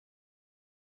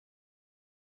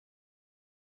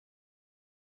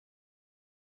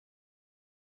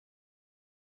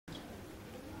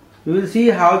We will see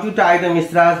how to tie the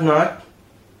Mishra's knot.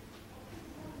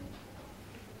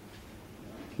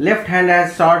 Left hand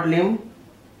has short limb,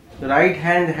 right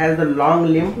hand has the long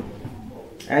limb,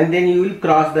 and then you will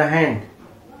cross the hand.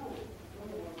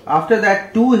 After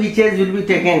that, 2 hitches will be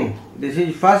taken. This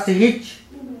is first hitch,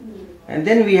 and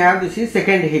then we have this is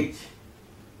second hitch,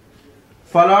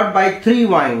 followed by 3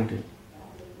 wind.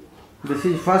 This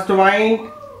is first wind,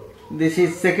 this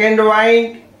is second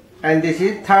wind, and this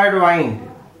is third wind.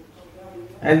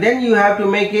 And then you have to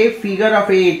make a figure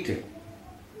of 8.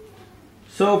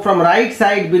 So from right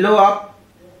side below up,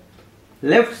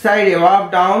 left side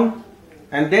above down,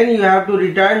 and then you have to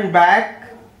return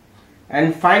back,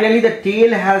 and finally the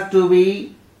tail has to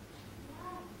be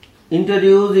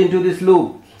introduced into this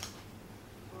loop.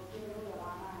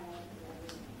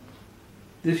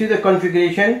 This is the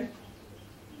configuration,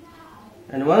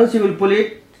 and once you will pull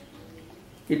it,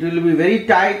 it will be very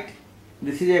tight.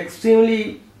 This is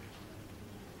extremely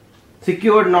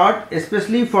secured knot,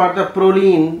 especially for the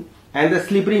proline and the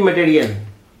slippery material.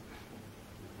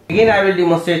 Again I will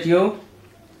demonstrate you.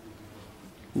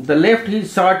 The left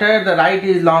is shorter, the right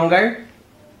is longer,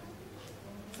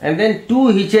 and then 2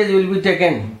 hitches will be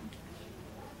taken.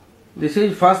 This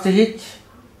is first hitch,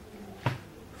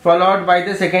 followed by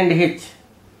the second hitch.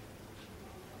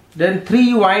 Then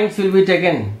 3 winds will be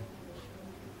taken.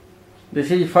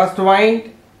 This is first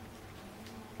wind,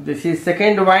 this is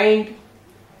second wind,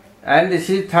 and this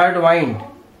is third wind.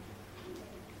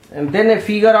 And then a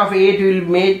figure of 8 will be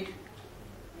made.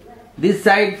 This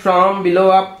side from below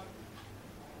up,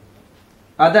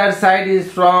 other side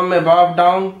is from above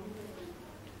down.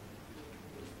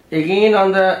 Again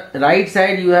on the right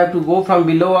side you have to go from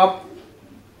below up,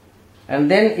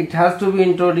 and then it has to be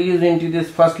introduced into this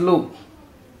first loop.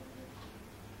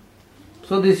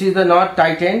 So this is the knot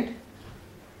tightened,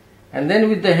 and then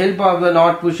with the help of the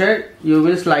knot pusher you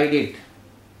will slide it.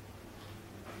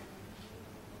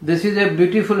 This is a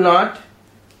beautiful knot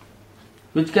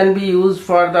which can be used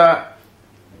for the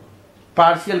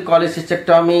partial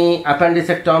cholecystectomy,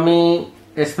 appendicectomy,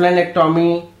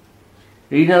 splenectomy,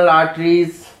 renal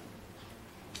arteries,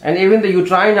 and even the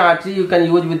uterine artery you can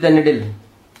use with the needle.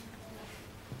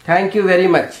 Thank you very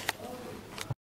much.